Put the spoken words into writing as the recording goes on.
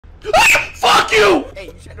Fuck you! Hey,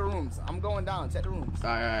 you check the rooms. I'm going down. Check the rooms.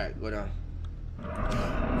 Alright, go down. I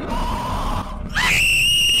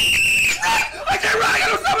can't run, I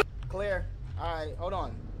got no stamina! Clear. Alright, hold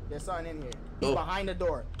on. There's something in here. He's Oh. behind the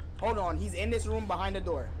door. Hold on. He's in this room behind the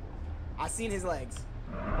door. I seen his legs.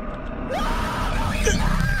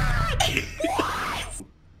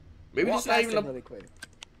 Maybe Walk this not past even him a... really quick.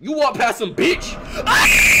 You walk past him,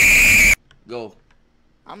 bitch! Go.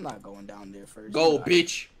 I'm not going down there first. Go, I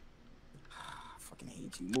bitch! fucking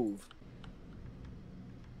hate you. Move.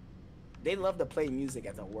 They love to play music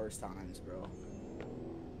at the worst times, bro.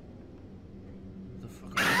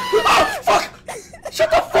 Oh, fuck!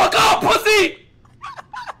 Shut the fuck up, pussy!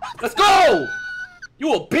 Let's go!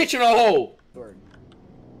 You a bitch in a hole!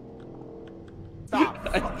 Stop.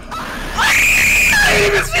 I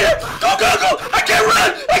didn't even see it! Go, go, go! I can't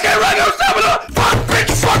run! I can't run! I don't stamina! Fuck,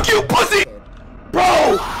 bitch! Fuck you, pussy!